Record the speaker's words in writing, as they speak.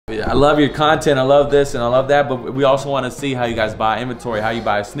I love your content, I love this and I love that, but we also want to see how you guys buy inventory, how you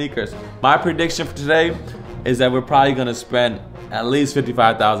buy sneakers. My prediction for today is that we're probably gonna spend at least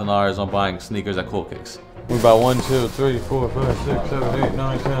 $55,000 on buying sneakers at Cool Kicks. We bought 1, 2, 3, 4, 5, 6, 7, 8,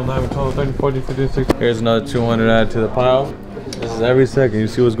 9, 10, 11, 12, 13, 14, 15, 16. Here's another 200 added to the pile. This is every second, you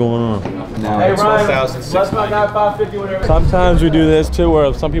see what's going on. Hey Ryan, let's my guy 550 whatever. Sometimes we do this too,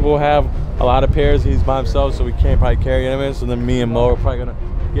 where some people have a lot of pairs, he's by himself, so we can't probably carry him in. So then me and Mo are probably gonna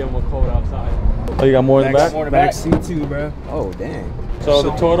give him a quote outside. Oh, you got more in the back? More in the back. C2, bro. Oh, dang. So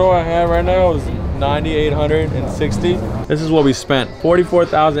the total I have right now is $9,860. This is what we spent,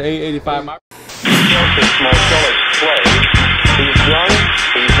 $44,885.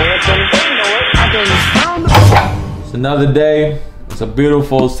 It's another day. It's a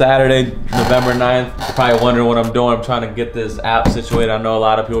beautiful Saturday, November 9th. You're probably wondering what I'm doing. I'm trying to get this app situated. I know a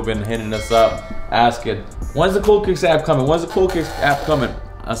lot of people have been hitting us up, asking, when's the Cool Kicks app coming? When's the Cool Kicks app coming?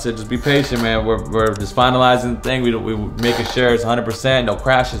 I said, just be patient, man. We're just finalizing the thing. We're making sure it's 100%, no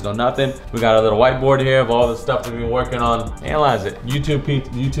crashes, no nothing. We got a little whiteboard here of all the stuff that we've been working on. Analyze it.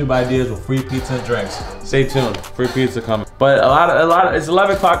 YouTube ideas with free pizza and drinks. Stay tuned, free pizza coming. But it's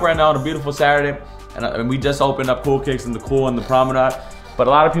 11 o'clock right now on a beautiful Saturday, and we just opened up Cool Kicks in the Cool and the Promenade. But a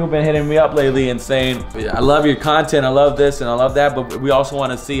lot of people have been hitting me up lately and saying, I love your content, I love this and I love that, but we also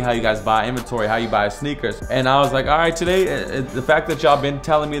want to see how you guys buy inventory, how you buy sneakers. And I was like, all right, today, the fact that y'all been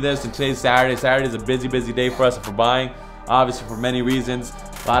telling me this, and today's Saturday. Saturday is a busy day for us for buying, obviously for many reasons.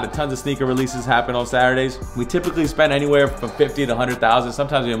 Tons of sneaker releases happen on Saturdays. We typically spend anywhere from 50 to 100,000,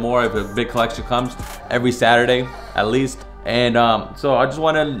 sometimes even more if a big collection comes every Saturday, at least. And so I just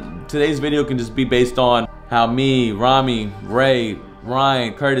wanted, today's video can just be based on how me, Rami, Ray,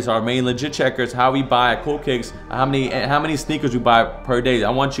 Ryan, Curtis, our main legit checkers, how we buy at Cool Kicks, how many sneakers we buy per day.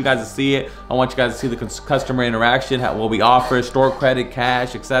 I want you guys to see it. I want you guys to see the customer interaction, what we offer, store credit,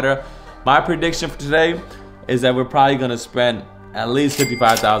 cash, etc. My prediction for today is that we're probably gonna spend at least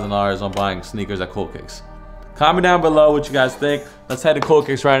 $55,000 on buying sneakers at Cool Kicks. Comment down below what you guys think. Let's head to Cool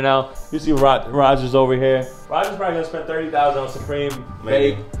Kicks right now. You see Roger's over here. Roger's probably gonna spend $30,000 on Supreme,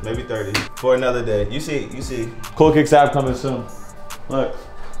 maybe 30 for another day. You see. Cool Kicks app coming soon. Look.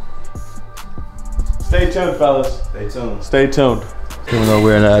 Stay tuned, fellas. Stay tuned. Stay tuned. Even though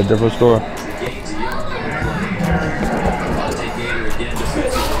we're in a different store.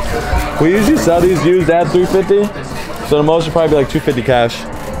 We usually sell these used at $350. So the most would probably be like $250 cash.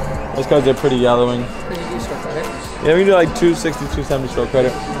 That's because they're pretty yellowing. Yeah, we can do like $260, $270 store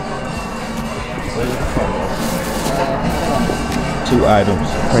credit. 2 items: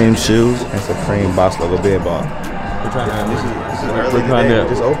 Supreme shoes and Supreme box logo bed ball. We're trying to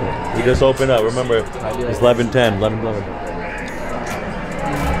just open it. We just opened up. Remember, it's 11:10, 11:11.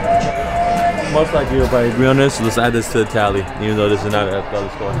 Most likely you'll probably agree on this. So let's add this to the tally, even though this is not at the other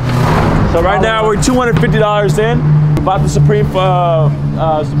store. So right now we're $250 in. We bought the Supreme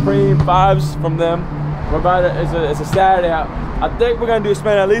 5s from them. We're about it's a Saturday. I think we're gonna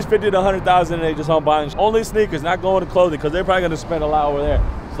spend at least 50 to 100,000 a day just on buying only sneakers, not going to clothing, because they're probably gonna spend a lot over there.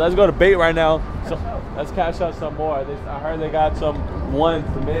 So let's go to bait right now. So let's cash out some more. I heard they got some ones,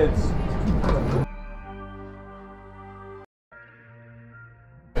 the mids.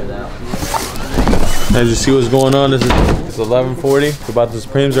 As you see what's going on, it's 11:40. We bought the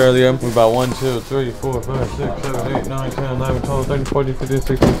Supremes earlier. We bought 1, 2, 3, 4, 5, 6, 7, 8, 9, 10, 11, 12, 13, 14, 15,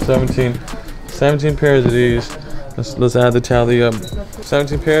 16, 17 pairs of these. Let's add the tally up.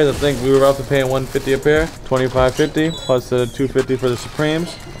 17 pairs. I think we were roughly paying $150 a pair. $25.50 plus the $250 for the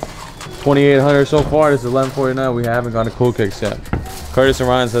Supremes. $2,800 so far. This is $11.49. We haven't gone to Cool Kicks yet. Curtis and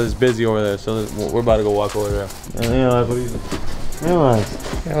Ryan says it's busy over there, so we're about to go walk over there. Analyze.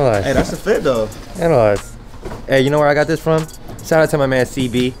 Hey, that's a fit though. Analyze. Hey, you know where I got this from? Shout out to my man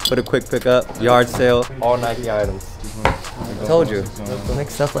CB for the quick pickup, yard sale, all Nike items. I told you,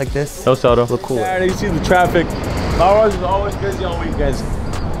 make stuff like this. No soda. Look cool. Saturday, you see the traffic. Melrose is always busy on weekends.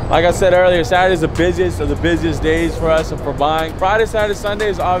 Like I said earlier, Saturday is the busiest of the busiest days for us and for buying. Friday, Saturday, Sunday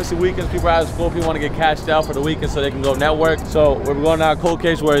is obviously weekends. People are out of school. People want to get cashed out for the weekend so they can go network. So we're going out Cold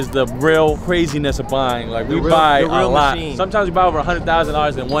Case where it's the real craziness of buying. Like we buy a lot. Machine. Sometimes we buy over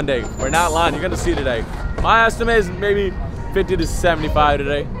 $100,000 in one day. We're not lying. You're gonna see today. My estimate is maybe 50 to 75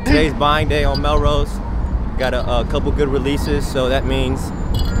 today. Today's buying day on Melrose. Got a couple good releases, so that means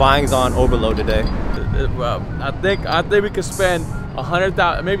buying's on overload today. I think we could spend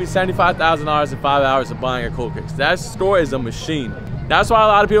 $100,000, maybe $75,000 in 5 hours of buying at Cool Kicks. That store is a machine. That's why a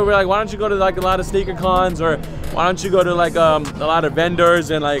lot of people were like, why don't you go to like a lot of sneaker cons, or why don't you go to like a lot of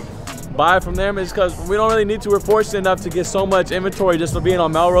vendors and like buy from them? It's because we don't really need to. We're fortunate enough to get so much inventory just for being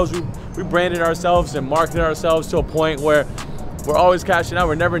on Melrose. We branded ourselves and marketed ourselves to a point where we're always cashing out.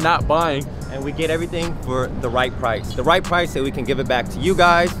 We're never not buying. And we get everything for the right price. The right price so we can give it back to you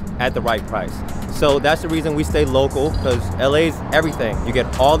guys at the right price. So that's the reason we stay local, because LA's everything. You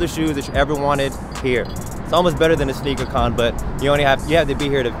get all the shoes that you ever wanted here. It's almost better than a sneaker con, but you have to be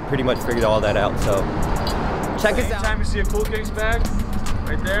here to pretty much figure all that out. So check us out. Anytime you see a Cool Kicks bag,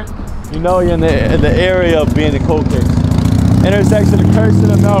 right there, you know you're in the area of being the Cool Kicks. Intersection of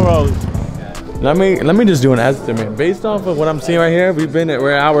Kirsten and Melrose. Let me just do an estimate. Based off of what I'm seeing right here,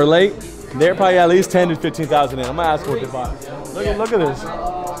 we're an hour late. They're probably at least 10 to 15,000 in. I'm gonna ask what they buy. Look at this.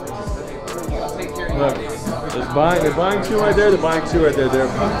 Look, they're buying two right there. They're buying two right there. They're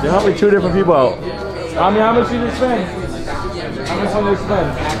helping two different people out. How much did you spend? How much did they spend?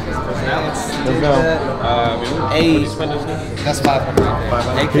 Let's go. 8. That's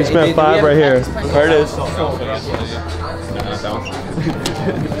 500. He spent 5 right here. Curtis.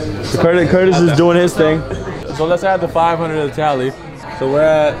 So Curtis is doing his thing. So let's add the 500 to the tally. So we're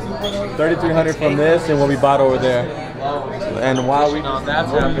at 3,300 from this and what we bought over there. And while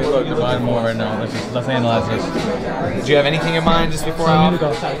that's happening, look, they're buying more right now. Let's analyze this. Do you have anything in mind just before I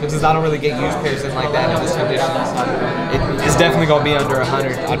because I don't really get used pairs in like that in this condition. It's definitely gonna be under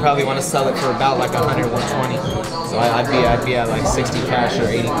 100. I'd probably want to sell it for about like 100, 120. So I'd be at like 60 cash or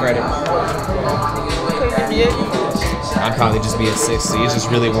 80 credit. I'd probably just be at 60. It's just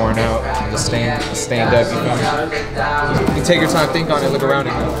really worn out. Just stand up. You take your time, think on it, look around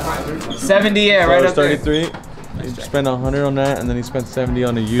it. 70, yeah, right up there. 33. He spent 100 on that, and then he spent 70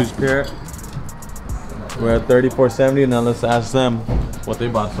 on the used pair. We're at 34.70. Now let's ask them what they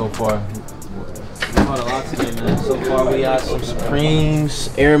bought so far. We bought a lot today, man. So far we got some Supremes,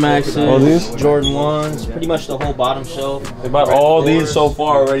 Air Maxes, all these? Jordan 1s, pretty much the whole bottom shelf. They bought all these so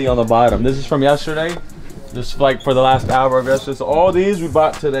far already on the bottom. This is from yesterday. Just like for the last hour of yesterday. So all these we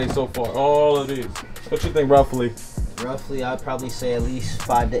bought today so far. All of these. What you think roughly? Roughly, I'd probably say at least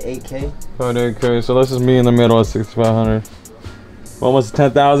 5 to 8K. 5 to 8K. So this is me in the middle at 6,500. Almost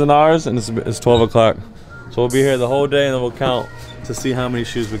 $10,000, and it's 12 o'clock. So we'll be here the whole day, and then we'll count to see how many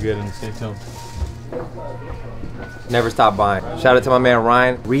shoes we get in. Stay tuned. Never stop buying. Shout out to my man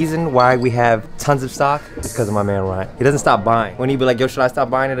Ryan. Reason why we have tons of stock is because of my man Ryan. He doesn't stop buying. When he be like, yo, should I stop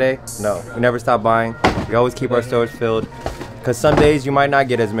buying today? No, we never stop buying. We always keep our stores filled. Because some days you might not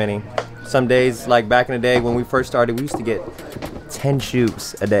get as many. Some days, like back in the day when we first started, we used to get 10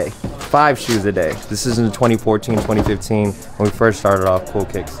 shoes a day, 5 shoes a day. This is in 2014, 2015, when we first started off Cool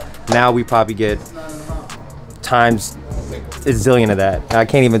Kicks. Now we probably get times a zillion of that. I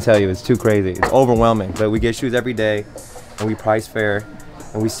can't even tell you, it's too crazy. It's overwhelming, but we get shoes every day, and we price fair,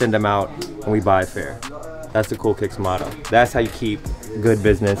 and we send them out, and we buy fair. That's the Cool Kicks motto. That's how you keep good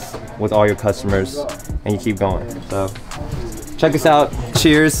business with all your customers, and you keep going. So check us out.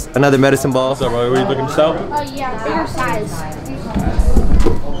 Cheers. Another medicine ball. What's up, bro? What are you looking to sell? Oh yeah, bigger size. You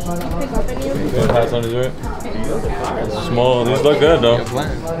want to pass on to do it? Small. These look good though.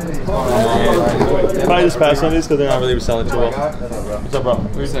 Probably just pass on these because they're not really selling too well. What's up, bro?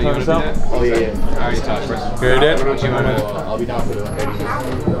 What are you trying to sell? Oh yeah. I already talked, bro. You already did? I'll be down for the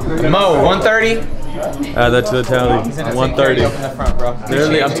 130. Mo, 130? Add that to the tally. 130.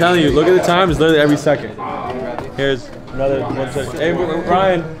 Literally, I'm telling you, look at the time. It's literally every second. Here's another 130. Hey,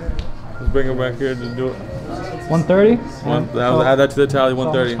 Ryan. Let's bring him back here to do it. 130? Add that to the tally,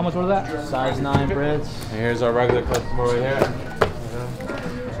 130. How much was that? Size 9 breads. And here's our regular customer right here.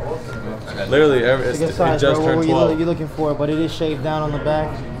 Literally, it just turned 12. What you're looking for, but it is shaved down on the back.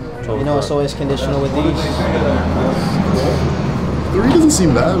 You know, it's always conditional with these. 3 doesn't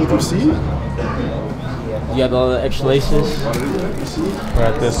seem bad with your seat. You have all the extra laces. We're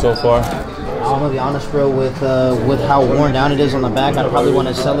at this so far. I'm gonna be honest, bro, with how worn down it is on the back, I'd probably want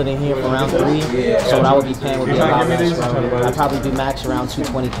to sell it in here for around 3. So what I would be paying would be a lot less, bro. I'd probably do max around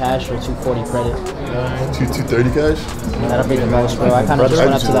 220 cash or 240 credit. 230 cash? Yeah, that'll be the most, bro. I kind of just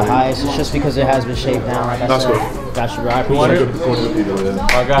went up to the highest. It's just because it has been shaved down, like I said. Got you, bro. I appreciate it.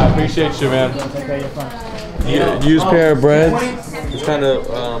 My God, I appreciate you, man. Used pair of breads. It's kind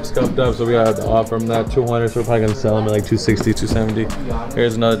of scuffed up, so we got to offer them that 200. So we're probably gonna sell them at like 260, 270.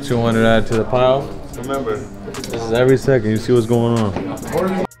 Here's another 200 added to the pile. Remember, this is every second. You see what's going on.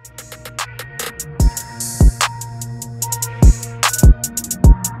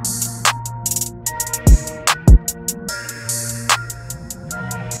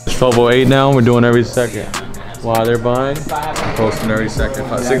 It's 12:08 now. We're doing every second. While they're buying, posting every second.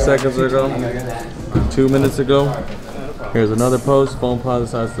 6 seconds ago, 2 minutes ago. Here's another post. Phone deposit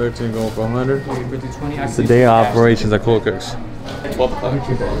size 13 going for 100. It's the day of operations at Cool Kicks. Take your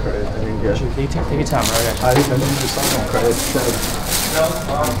time, bro.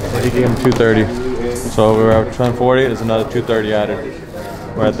 He gave him 230. So we're at 140. There's another 230 added.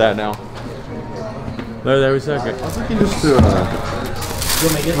 We're at that now. There's every second.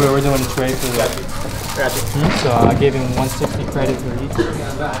 We're doing a trade for the So I gave him 160 credit for each.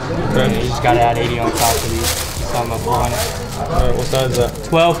 Okay. And you just got to add 80 on top of these. So I'm up 400. Alright, what size is that?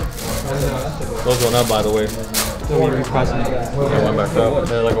 12. Those went up, by the way. So we repricing it. They went back up.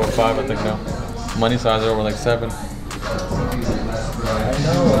 They're like over 5, I think now. Money size are over like 7.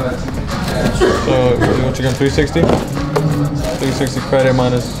 So what you got? 360? 360 credit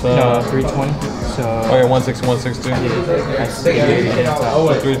minus. No, 320. So. Oh yeah, 160, 160. Yeah, that's 80.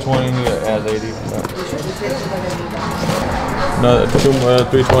 320 adds 80. Another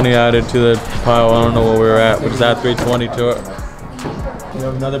 320 added to the pile. I don't know where we were at, but just add 320 to it. We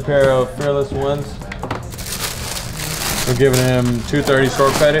have another pair of Fearless ones. We're giving him 230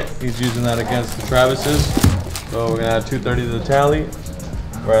 store credit. He's using that against the Travises. So we're gonna add 230 to the tally.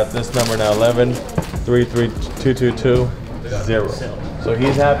 We're at this number now, 11,33220. So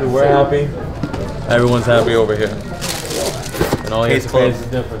he's happy, we're happy. Everyone's happy over here. And all he has to pay is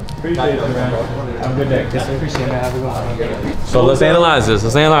different. Appreciate you, man. Have a good day. Appreciate it. Have a good one. So let's analyze this.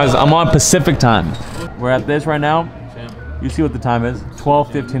 Let's analyze. I'm on Pacific time. We're at this right now. You see what the time is?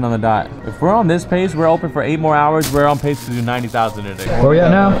 12:15 on the dot. If we're on this pace, we're open for 8 more hours. We're on pace to do 90,000 today. Where we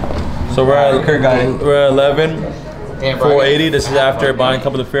at now? So we're at 11,480. This is after buying a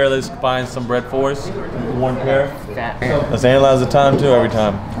couple of Fearless, buying some Bread 4s, 1 pair. Let's analyze the time too every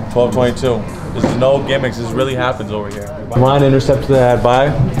time. 12:22. There's no gimmicks. This really happens over here. Line intercepted that buy.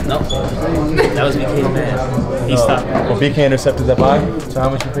 Nope. That was BK's man. He stopped. Well, BK intercepted that buy. So how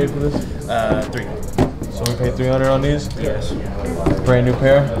much you paid for this? 3. So we paid 300 on these. Yes. Brand new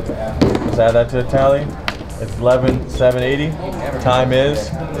pair. Let's add that to the tally. It's 11,780. Time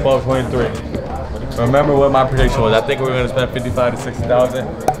is 12:23. Remember what my prediction was. I think we're going to spend 55 to 60,000.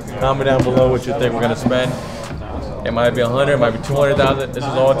 Comment down below what you think we're going to spend. It might be 100, it might be 200,000. This is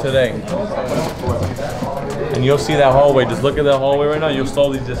all today. And you'll see that hallway. Just look at that hallway right now. You'll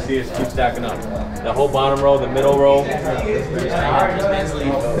slowly just see it keep stacking up. The whole bottom row, the middle row.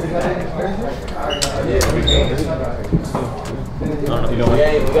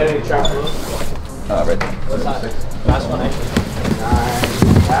 Last one, actually.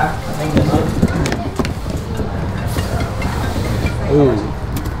 Ooh.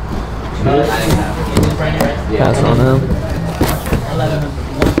 Pass on him.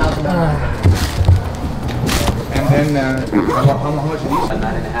 And then, how much are these?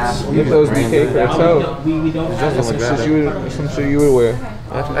 9.5. Get those BK for yourself. Some shit you would wear.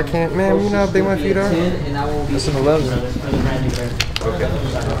 I can't, man. You know how big my feet are. It's an 11. Okay.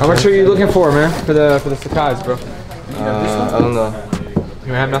 How much are you looking for, man? For the Sakai's, bro? I don't know.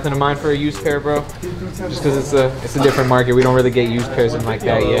 You have nothing in mind for a used pair, bro? Just because it's a different market. We don't really get used pairs in like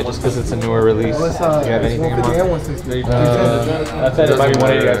that yet. Just because it's a newer release. Do you have anything in mind? I said it might be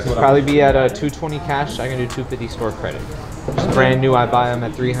 180. Probably be at 220 cash. I can do 250 store credit. Just brand new. I buy them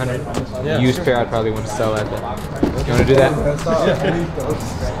at 300. Used pair, I'd probably want to sell at that. You want to do that?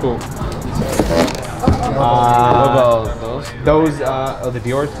 Cool. What about those? Those, the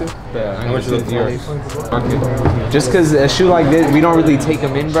Dior's too? Yeah, how much are the Dior's? Okay. Just because a shoe like this, we don't really take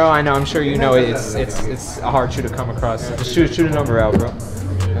them in, bro. I know, I'm sure you know it's a hard shoe to come across. Just shoot a number out, bro.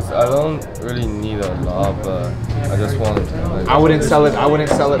 I don't really need a lot, but I just want to. Like, I wouldn't sell it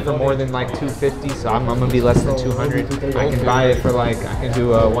for more than like 250. So I'm gonna be less than 200. I can buy it for like I can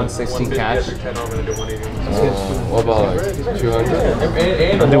do a 160 cash. what about like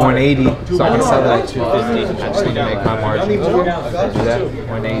 200? I'll do 180, so I can sell it at 250. I just need to make my margin. Do that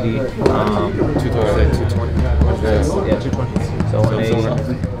 180. 220. Yeah, 220. So 180.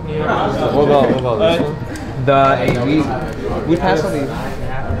 What about this one? We passed on these.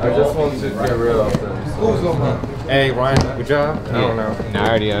 I just want to get rid of them. Hey Ryan, good job. I don't know. No, I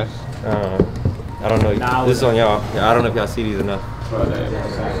already asked. I don't know. This is on y'all. Yeah, I don't know if y'all see these enough.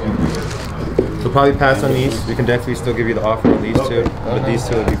 So probably pass on these. We can definitely still give you the offer on these two, but these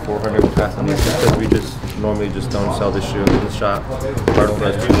two would be 400. We'll pass on these because we just normally just don't sell this shoe in the shop. Hard for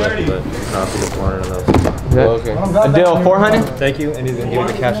us to do that, but not for the 400 of those. Okay. A deal, 400. Thank you, and he's gonna give you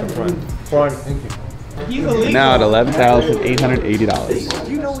the cash up front. 400. Thank you. Now at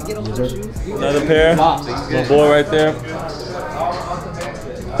 $11,880. Another pair. My boy right there.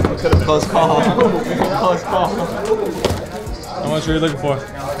 Close call. Close call. How much are you looking for?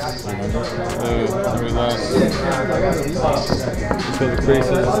 Feel the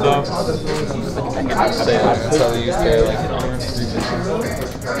creases and stuff. Say sell the used pair like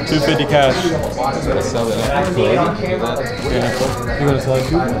 250 cash. gonna sell it at 280. You gonna sell it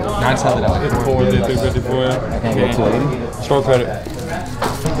too? I'd sell it at like 450 for you. Can't go 280. Store credit.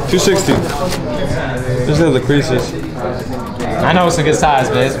 260. Just have the creases. I know it's a good size,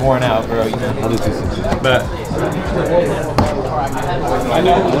 but it's worn out, bro. You know. I'll do 260. Bet.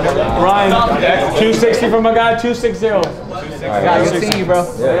 Ryan, 260 from my guy, 260. Good seeing you, bro.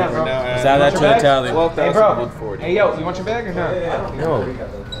 Yeah, bro. Let's add that to the tally. Hey, bro. Hey, yo, you want your bag or not? No.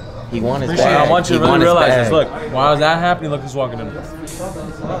 He wanted I that. want you to really realize this. Look, while that happening, look who's walking in.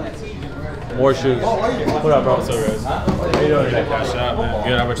 More shoes. What up, bro? What's up, guys? How you doing? Good. How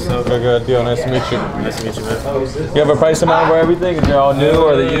about yourself? Good deal. Nice to meet you. Nice to meet you, man. You have a price amount for everything? Is they all new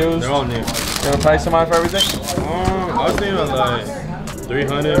or they used? They're all new. You have a price amount for everything? I was thinking of like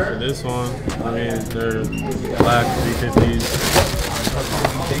 300 for this one. I mean, they're black 350s.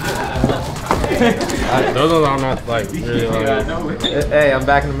 Those ones I'm not like really like. Hey, I'm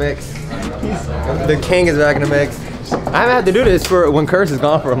back in the mix. The king is back in the mix. I haven't had to do this for when Curse is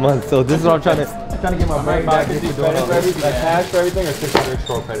gone for a month, so this is what I'm trying to get my brain back into doing all this. Like cash for everything or 600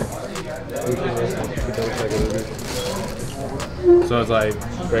 store credit? So it's like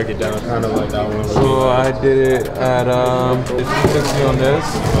break it down, kind of like that one. So I did it at 260 on this.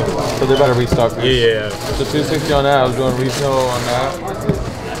 So they better restock this. Yeah. So 260 on that. I was doing retail on that.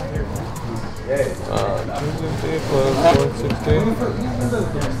 260 plus 160.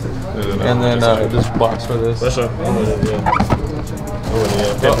 And then this box for this. Let's show.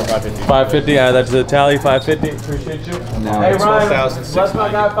 550. Add that to the tally. 550. Appreciate you. Hey Ryan, bless my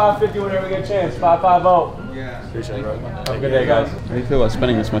guy 550 whenever we get a chance. 550. Yeah. Appreciate it, bro. Have a good day, guys. How do you feel about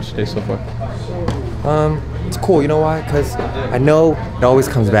spending this much today so far? It's cool. You know why? Because I know it always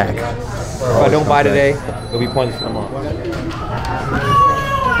comes back. If I don't buy today, it'll be pointless for tomorrow.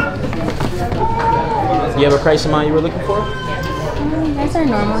 You have a price amount you were looking for? You guys are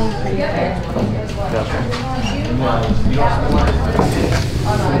normally pretty fair.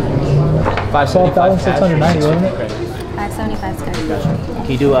 5,690, wasn't it? 575 is good.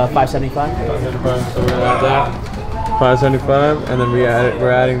 Can you do 575? So we're gonna add that 575, and then we're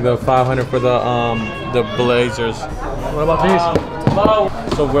adding the 500 for the blazers. What about these?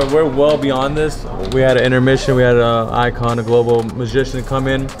 So we're well beyond this. We had an intermission. We had an icon, a global magician, come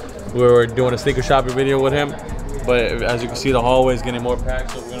in. We were doing a sneaker shopping video with him, but as you can see, the hallway is getting more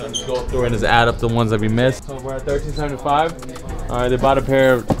packed. So we're gonna go through and just add up the ones that we missed. So we're at 1375. All right, they bought a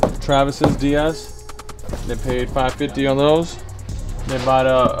pair of Travis's DS. They paid 550 on those. They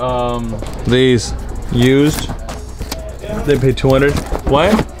bought these used. They paid 200.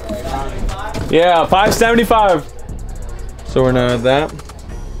 What? Yeah, 575. So we're not at that.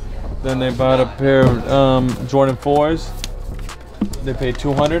 Then they bought a pair of Jordan 4s. They paid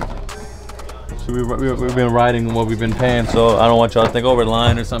 200. So we've been riding what we've been paying. So I don't want y'all to think over the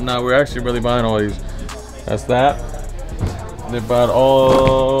line or something. Now we're actually really buying all these. That's that. They bought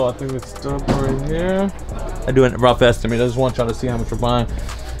all, I think it's stuff right here. I do a rough estimate. I just want y'all to see how much we're buying.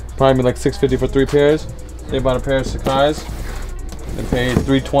 Probably like 650 for 3 pairs. They bought a pair of Sakai's. They paid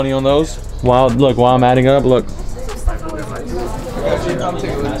 320 on those. Wow, look, while I'm adding it up, look.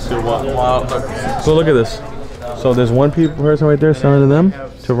 So look at this. So there's one person right there selling to them,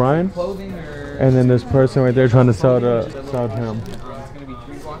 to Ryan, and then this person right there trying to sell to him.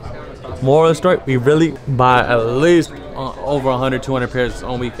 Moral of the story, we really buy at least over 100, 200 pairs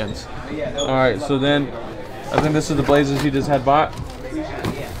on weekends. All right, so then I think this is the blazers he just had bought.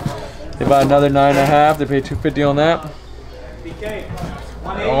 They bought another 9.5. They paid 250 on that.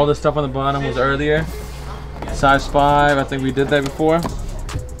 All the stuff on the bottom was earlier. Size 5, I think we did that before.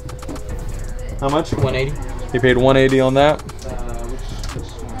 How much? 180. He paid 180 on that.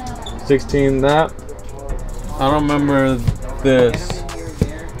 16 that. I don't remember this.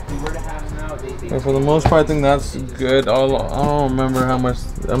 But for the most part, I think that's good. I don't remember how much.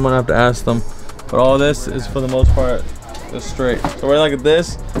 I'm gonna have to ask them. But all this is for the most part just straight. So we're like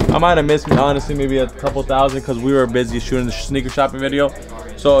this. I might have missed, honestly, maybe a couple thousand because we were busy shooting the sneaker shopping video.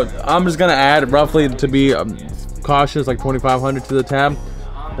 So I'm just gonna add roughly, to be cautious, like 2,500 to the tab.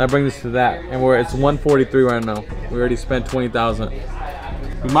 That brings us to that, and it's 143 right now. We already spent 20,000.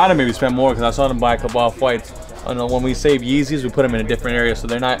 We might have maybe spent more because I saw them buy a couple off-whites. I know when we save Yeezys, we put them in a different area, so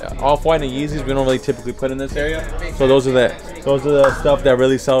they're not off-white and Yeezys. We don't really typically put in this area. So those are the stuff that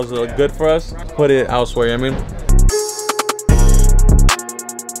really sells good for us. Put it elsewhere. You know what I mean.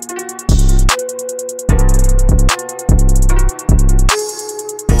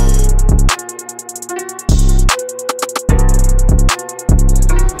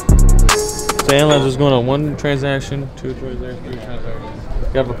 Analyze is going on 1 transaction, 2 transactions, 3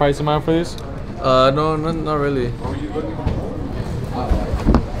 transactions. You have a price amount for this? No, not really.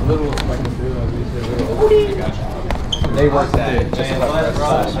 They work that.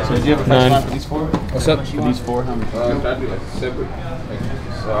 So do you have a price amount for these 4? What's up? For these 4, how much? I'd do like separate.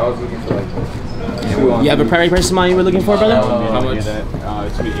 So I was looking for like You have a price in mind you were looking for, brother? how much? It's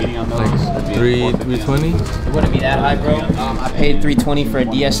gonna be 80 on those. 320. It wouldn't be that high, bro. I paid $320 for a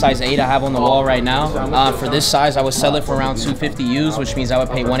DS size 8 I have on the wall right now. For this size, I would sell it for around $250 used, which means I would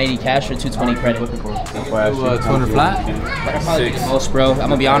pay $180 cash or $220 credit. 200 flat. That'd probably be the most, bro. I'm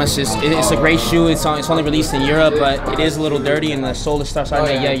gonna be honest. It's a great shoe. It's only released in Europe, but it is a little dirty, and the sole is starting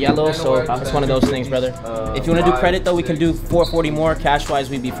to get yellow. So it's one of those things, brother. If you want to do credit though, we can do $440 more. Cash wise,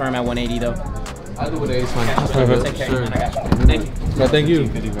 we'd be firm at $180 though. I'll do it 8 Take care, man. I got you. Thank you. No, thank you.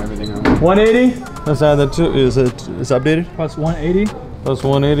 180. Let's add that too. Is updated? Plus 180. Plus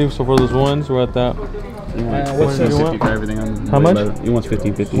 180. So for those ones, we're at that. What's you want? for everything on How much? You want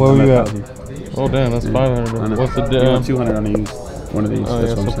 1550. Where were you at? Oh damn, that's 500. What's the you want 200 on these? One of these. Oh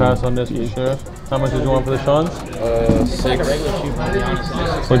yeah, so pass on this for sure. How much did you want for the Sean's? 6.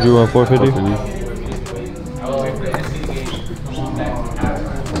 What'd you want? 450.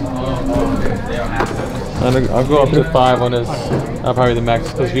 I'll go up to 5 on this. I'll probably the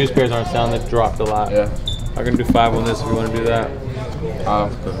max because used pairs aren't selling. They've dropped a lot. Yeah. I can do 5 on this if you want to do that.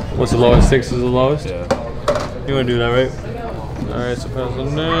 What's the lowest? 6 is the lowest? Yeah. You want to do that, right? Alright, so pass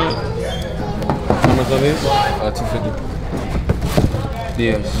on that. How much on these? 250.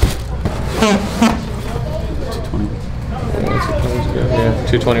 Yes. 220.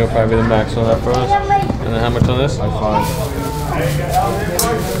 Yeah, 220 will probably be the max on that for us. And then how much on this? 5.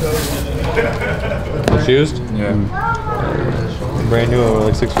 It's used? Yeah. Brand new or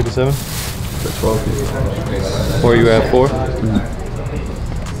like 657? 12. Or you at 4?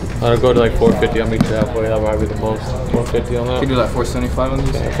 I'll go to like 450. I'll meet you halfway. That'll probably be the most. 450 on that. Can you do like 475 on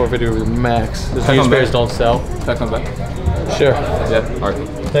these? Yeah, 450 will be the max. The Can I used come pairs back? don't sell. Can I come back? Sure. Yeah. Alright.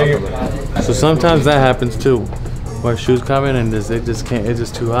 Thank you. So sometimes that happens too. Where shoes come in and they just can't. It's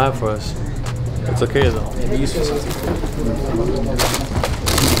just too high for us. It's okay though.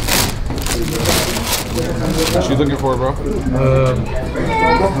 What you looking for, bro?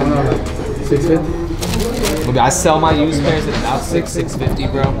 650. I sell my used pairs at about 650,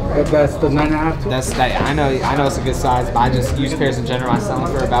 bro. That's the 9.5. That's that. I know it's a good size, but I just used pairs in general. I sell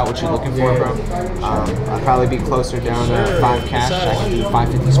them for about what you're looking for, bro. I'd probably be closer down to 5 cash. I can do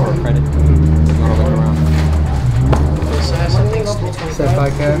 550 score credit. If you want to look around. Set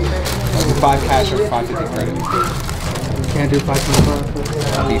 5 cash. I'll do 5 cash or 550 credit. Can't do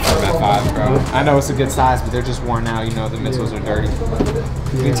 525. I'll be firm at 5, bro. I know it's a good size, but they're just worn out. You know, the midsoles are dirty.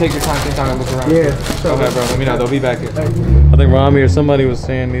 You can take your time, and look around. Yeah. Okay, bro. Let me know. They'll be back here. I think Rami or somebody was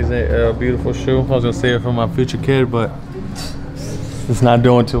saying these are a beautiful shoe. I was gonna say it for my future kid, but it's not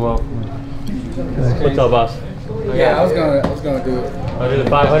doing too well. What's up, boss? Yeah, I was gonna do it. I did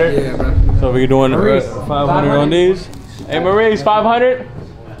 500. Yeah, bro. So we're doing 500 on these. Hey, Maurice, 500.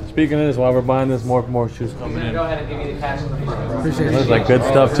 Speaking of this, while we're buying this, more shoes coming in. Go ahead and give me the cash. Appreciate it. There's like good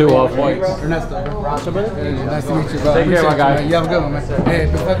stuff too, all points. Ernesto. Nice to meet you, bro. Take care, my guy. You have a good one, man. Hey,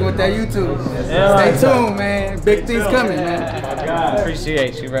 been fucking with that YouTube. Yeah, Stay tuned, man. Big things coming, man.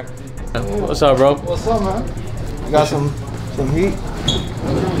 Appreciate you, bro. What's up, bro? What's up, man? You got some heat?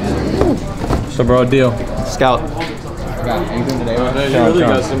 So, bro, deal. Scout. Anything today, bro? You really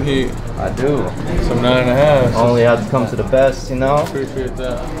got some heat. I do. Some 9.5. Only have to come to the best, you know? Appreciate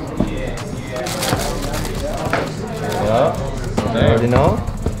that. Yeah. You already know?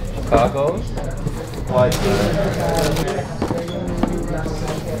 Chicago's. White.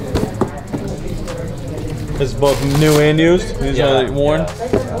 It's both new and used. These are worn.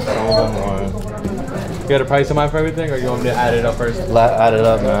 Some of them worn. You got a price in mind for everything, or you want me to add it up first? Add it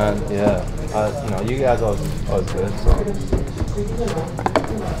up, man. Yeah. You know, you guys always good, so.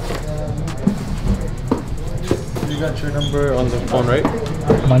 You got your number on the phone, right?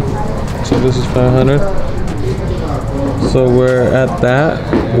 So this is 500. So we're at that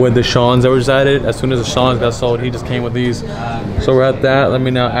with the Sean's that were added. As soon as the Sean's got sold, he just came with these. So we're at that. Let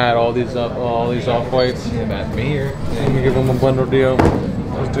me now add all these up, all these off whites. Let me give him a bundle deal.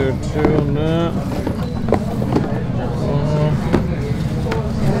 Let's do 2 on that.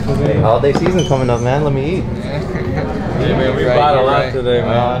 Holiday season coming up, man. Let me eat. Yeah, man, we bought a lot today,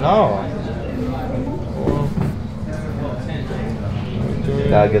 man. I know.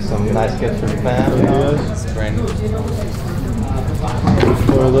 Gotta get some nice gifts for the fam. You know? It's brand new.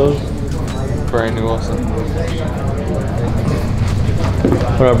 What are those? Brand new also.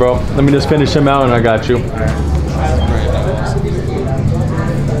 All right, bro. Let me just finish him out and I got you.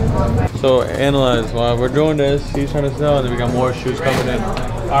 So analyze while we're doing this. He's trying to sell, and then we got more shoes coming in.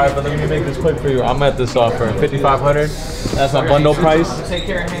 All right, but let me make this quick for you. I'm at this offer, $5,500. That's my bundle price. Take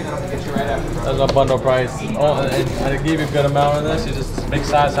care of him. That's our bundle price. Oh, and I gave you a good amount on this. You just big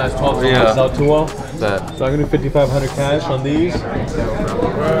size 12. So yeah. Sell 2 well. That. So I'm gonna do 5,500 cash on these.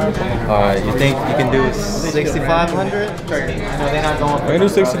 Alright, you think you can do 6,500? No, they're not going. I'm gonna do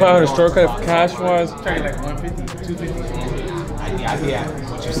 6,500 stroke cut cash wise. Like 150, 250. Yeah,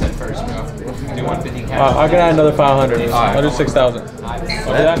 what you said first, bro. Do 150 cash. I can add another 500. Right. I'll do 6,000.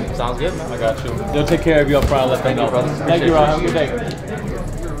 Yeah, sounds good. I got you. They'll take care of you up front. Let them know. Thank you, Ron. Have a good day.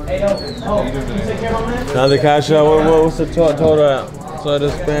 Now the cash out. What's the total out? So I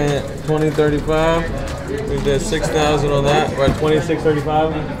just spent 2035. We did 6,000 on that. We're at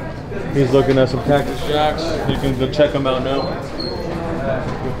 2635. He's looking at some Cactus Jacks. You can go check them out now.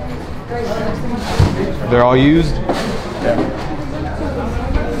 They're all used? Yeah.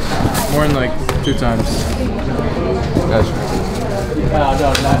 More than like 2 times. Gotcha. No,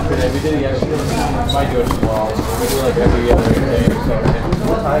 not today. We did it yesterday. Might do it tomorrow. We do like every other day or something.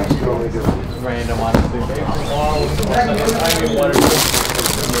 What time do you normally do? It's random, honestly. Maybe tomorrow, I mean 1 or 2.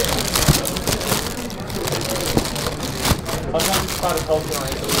 Sometimes we try to post it on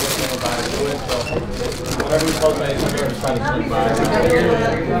Instagram, we don't know about it, so whatever we post on Instagram, we try to tweet by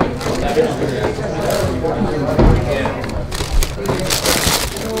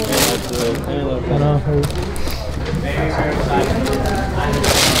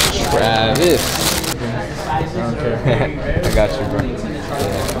Travis. I got you, bro.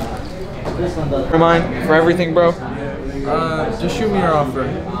 Remind for everything, bro. Just shoot me your offer.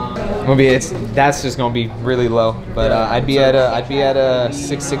 That's just gonna be really low, but I'd be at a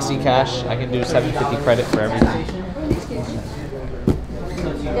 660 cash. I can do 750 credit for everything.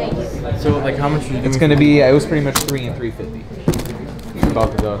 So like how much? It's gonna be. It was pretty much 3 and 350.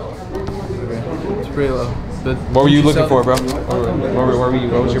 Both of those. It's pretty low. But what were you looking for, bro? Where were you?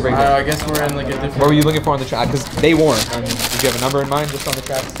 What was your breakdown? I guess we're in like a different. What were you looking for on the track? Because they warn. I mean, did you have a number in mind just on the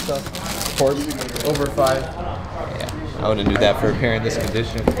tracks and stuff? Of course. Over 5. I wouldn't do that for a pair in this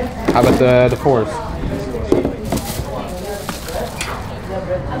condition. How about the 4s?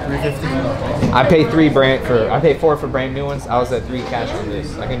 350. I pay 4 for brand new ones. I was at 3 cash for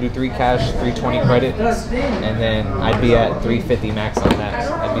this. I can do 3 cash, 320 credit, and then I'd be at 350 max on that.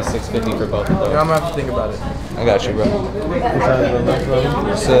 I'd be 650 for both of those. Yeah, I'm gonna have to think about it. I got you, bro. How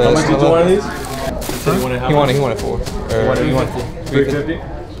much did you want of these? He wanted 4. Or you want 350?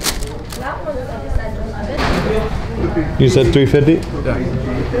 You said 350? Yeah.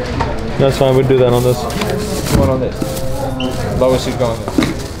 That's fine, we'll do that on this. What on this? Lowest you'd go on this.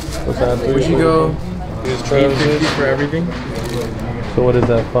 What's that? Would you go 850 for everything? So what is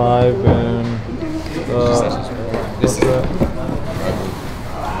that, 5 and... This is that.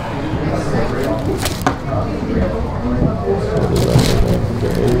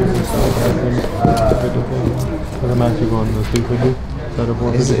 What amount you going to 350?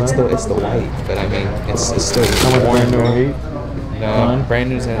 It's the white, but I mean, it's still. How much brand new? 8? No, brand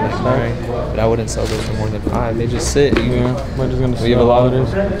new's at like 9, but I wouldn't sell those for more than 5. They just sit. Yeah, we're just gonna. We have a lot of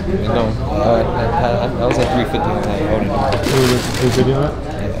those. No, I was at 350 on that. I wouldn't. 350 on that?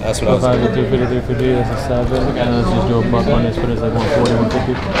 Yeah, that's what I was. 350, 350. That's a 7. And let's just do a buck on this, but it's like 140,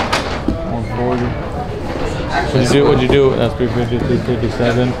 150, 140. What'd you do? That's 350,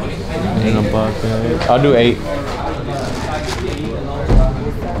 357, and a buck. I'll do 8.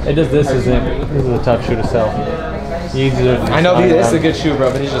 It just this is a tough shoe to sell. I know this is a good shoe,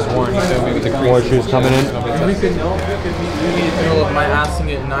 bro, but he's just worn. You feel me with the crease. More shoes coming in. If we could meet the middle of my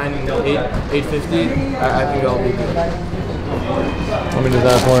asking at 9 and 850, I think I'll be good. I mean, is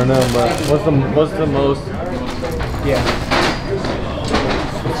that for now? But what's the most? Yeah.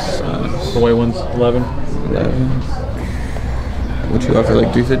 The white one's 11. 11. What you offer,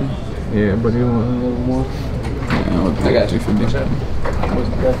 like 350? Yeah, but you want a little more? Yeah, I got 250.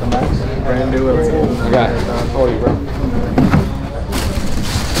 That's the max. Brand new. I got 40, bro. I'm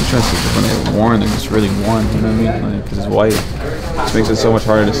trying to see when they're worn, they're just really worn, you know what I mean? Like, because it's white. It makes it so much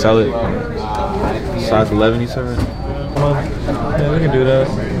harder to sell it. Size 11, you said, right? Come on. Yeah, we can do that.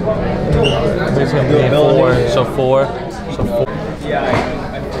 We're just gonna do a 4. So 4. So 4.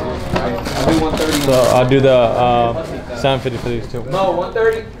 So I'll do the 750 for these 2. No,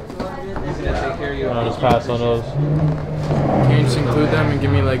 130. I'll just pass on those. Can you just include them and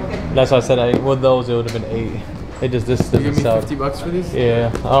give me like... That's why I said with those it would have been 8. It just this doesn't give me sell. $50 for these?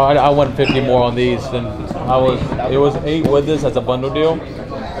 Yeah. Oh, I want 50 more on these than I was. It was 8 with this as a bundle deal,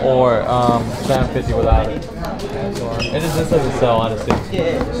 or 750 without it. This doesn't sell honestly.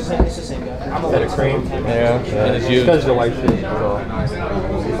 Yeah, it's the same guy. Is that a cream? Yeah. And it's used. Because the white shoe, so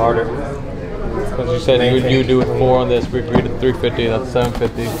it's harder. Because you said you do it 4 on this, we agreed at 350, that's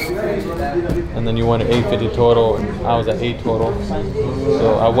 750. And then you wanted 850 total, and I was at 8 total.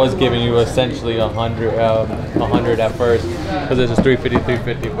 So I was giving you essentially 100 at first, because this is 350,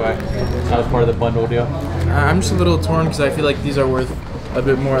 350, but that was part of the bundle deal. I'm just a little torn because I feel like these are worth a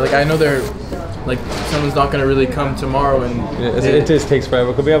bit more. Like I know they're, like someone's not gonna really come tomorrow, and it just takes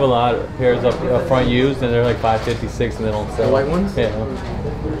forever. Because we have a lot of pairs up front used, and they're like 556, and they don't sell. The white ones? Yeah.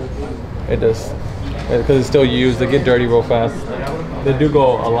 It does, because it's still used. They get dirty real fast. They do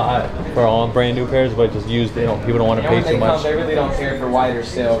go a lot for all brand new pairs, but just used. They don't. People don't want to pay too much. They really don't care for white or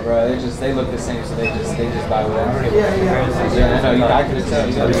sale, bro. They look the same, so they just buy whatever. Yeah, I know. I can tell.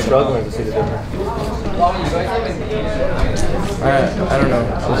 You're struggling to see the difference. I don't know.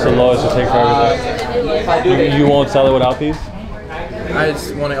 What's the lowest you take for everything? You won't sell it without these? I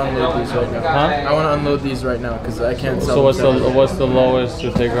just want to unload these right now. Huh? I want to unload these right now because I can't sell. So what's the lowest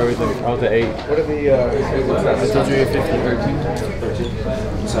you take for everything? I was at 8. What are the? I told you 850.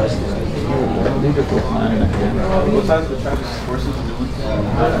 13. Size. What size of the Travis horses are doing?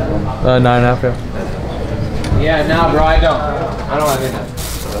 9.5. Yeah. Yeah, no, bro, I don't have enough.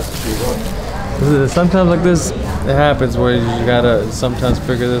 Sometimes like this, it happens where you gotta sometimes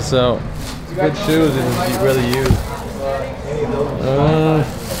figure this out. Good shoes and you really use.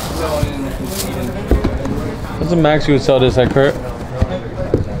 What's the max you would sell this at, Kurt?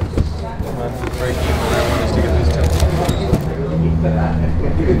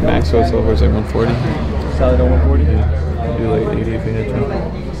 Max would sell for like 140. Sell it at 140? Do like 80 if you had to.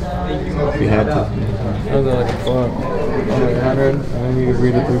 If you had to. That was like a fuck. 100. I think you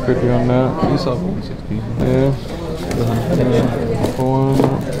agreed to 350 on that. You saw for 160. Yeah.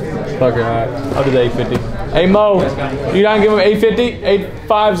 Fuck it, alright. I'll do the 850. Hey Mo, you down give him 850?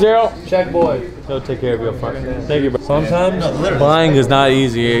 850? Check, boy. He'll take care of you up front. Thank you, bro. Sometimes buying is not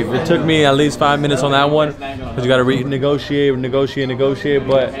easy. It took me at least 5 minutes on that one because you got to negotiate.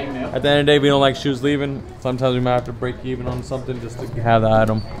 But at the end of the day, if you don't like shoes leaving, sometimes we might have to break even on something just to have the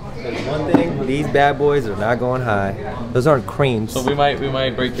item. One thing, these bad boys are not going high. Those aren't creams. So we might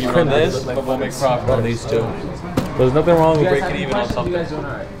break even on this, but we'll make profit on these two. There's nothing wrong with breaking even on something.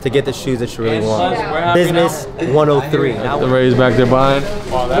 To get the shoes that you really want. Business 103. The Rays back there buying.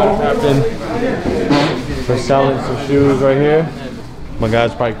 While that was happening, we're selling some shoes right here. My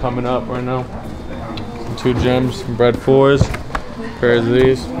guy's probably coming up right now. 2 gems, some bread 4s, pairs of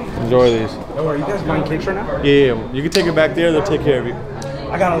these. Enjoy these. Oh, are you guys buying cakes right now? Yeah, you can take it back there. They'll take care of you.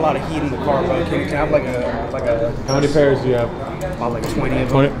 I got a lot of heat in the car, bro. Can I have like a? How many pairs do you have? About like 20 of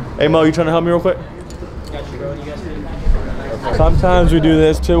them. 20. Hey Mo, you trying to help me real quick? Sometimes we do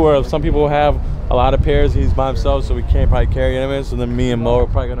this too, where some people have a lot of pairs. He's by himself, so we can't probably carry him in. So then me and Mo are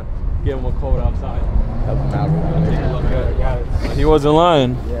probably gonna give him a quote outside. He wasn't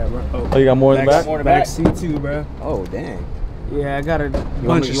lying. Yeah, bro. Oh, you got more in the back? More in the back seat too, bro. Oh, dang. Yeah, I got a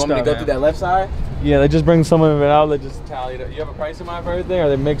bunch of stuff. You want me to go through that left side? Yeah, they just bring some of it out. They just tally it up. You have a price in mind for everything? Are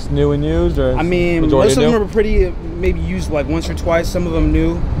they mixed new and used? Or I mean, most of them are pretty, maybe used like once or twice. Some of them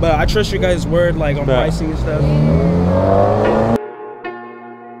new. But I trust your guys' word, like on pricing and stuff.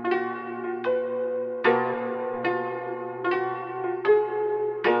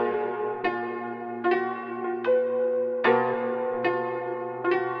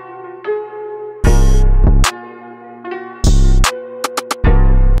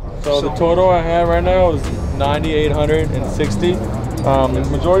 So the total I have right now is 9,860. The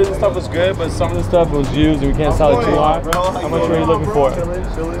majority of the stuff was good, but some of the stuff was used and we can't sell it too high. How much are you looking for?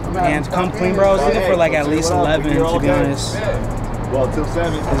 And to come clean, bro, I was looking for like at least 11, to be honest. Well, till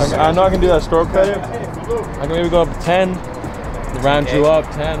 7. I know I can do that store credit. I can maybe go up to 10. Round you up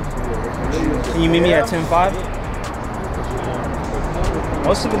 10. Can you meet me at 10.5?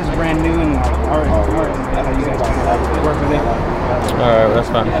 Most of it is brand new and art. You guys can work with it. Alright, that's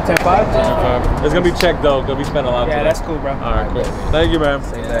fine. 10.5? It's gonna be checked though, because we spent a lot Yeah, today. that's cool, bro. Alright, cool. Thank you, man.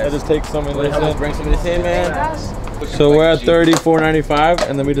 I just take some of this in. Bring some of this in, man. So we're at $34.95,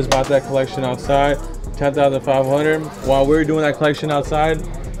 and then we just bought that collection outside, $10,500. While we were doing that collection outside,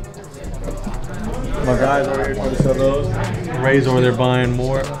 my guys over here trying to sell those. Ray's over there buying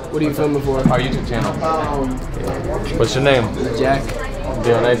more. What are you filming for? Our YouTube channel. What's your name? Jack.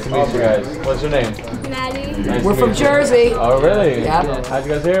 Yeah, nice to meet you guys. What's your name? Maddie. Nice We're to from meet you. Jersey. Oh, really? Yeah. How'd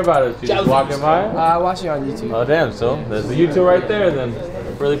you guys hear about us? You just walking by? I watch you on YouTube. Oh, damn. So there's the YouTube right there then.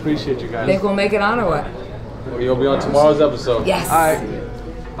 Really appreciate you guys. Think we'll make it on or what? You'll be on tomorrow's episode. Yes. All right.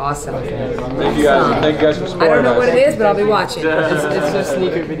 Awesome. Thank you guys. Thank you guys for supporting us. I don't know what it is, but I'll be watching. It's just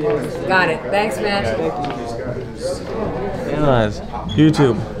sneaker videos. Got it. Thanks, man. Analyze.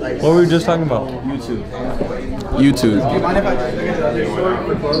 YouTube. What were we just talking about? YouTube.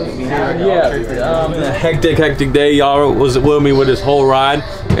 Hectic day. Y'all was with me with this whole ride.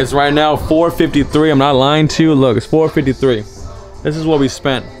 It's right now 4:53. I'm not lying to you. Look, it's 4:53. This is what we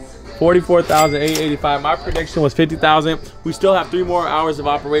spent. 44,885. My prediction was 50,000. We still have 3 more hours of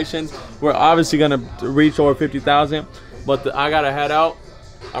operations. We're obviously gonna reach over 50,000, but I gotta head out.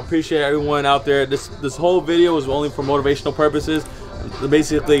 I appreciate everyone out there. This whole video was only for motivational purposes.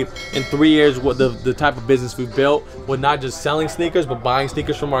 Basically, in 3 years, what the type of business we've built with not just selling sneakers, but buying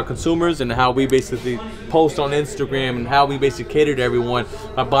sneakers from our consumers, and how we basically post on Instagram, and how we basically cater to everyone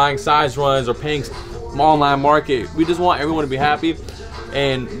by buying size runs or paying online market. We just want everyone to be happy,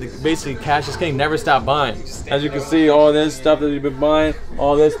 and basically Cash is King never stop buying. As you can see, all this stuff that you've been buying,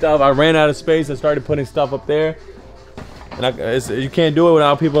 all this stuff. I ran out of space and started putting stuff up there. And you can't do it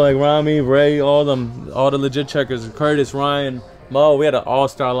without people like Rami, Ray, all the legit checkers, Curtis, Ryan, Mo. We had an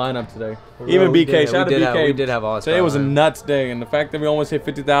all-star lineup today. Even BK, shout out to BK. We did have all-star. Today was a nuts day, and the fact that we almost hit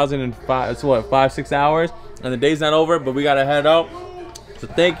 50,000 in 5-6 hours, and the day's not over, but we gotta head out. So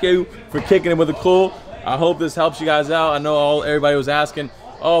thank you for kicking it with the cool. I hope this helps you guys out. I know everybody was asking,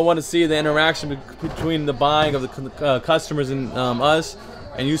 oh, I want to see the interaction between the buying of the customers and us.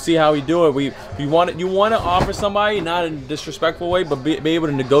 And you see how we do it. You want to offer somebody, not in a disrespectful way, but be able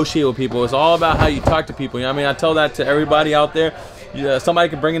to negotiate with people. It's all about how you talk to people. You know what I mean? I tell that to everybody out there. Somebody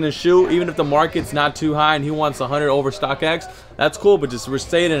can bring in a shoe, even if the market's not too high and he wants 100 over StockX, that's cool, but just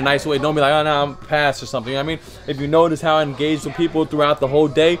say it in a nice way. Don't be like, oh no, I'm past or something. You know what I mean? If you notice how I engaged with people throughout the whole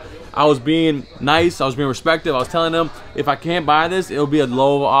day, I was being nice, I was being respectful. I was telling them, if I can't buy this, it'll be a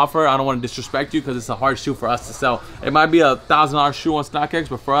low offer. I don't want to disrespect you because it's a hard shoe for us to sell. It might be a $1,000 shoe on StockX,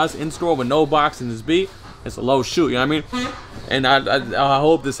 but for us in store with no box and this beat, it's a low shoe. You know what I mean? And I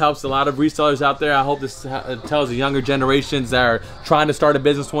hope this helps a lot of resellers out there. I hope this tells the younger generations that are trying to start a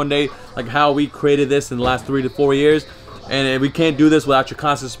business one day, like how we created this in the last 3 to 4 years. And we can't do this without your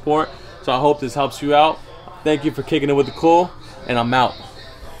constant support. So I hope this helps you out. Thank you for kicking it with the cool, and I'm out.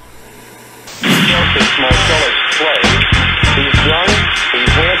 He's young, he's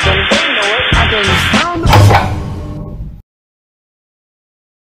handsome,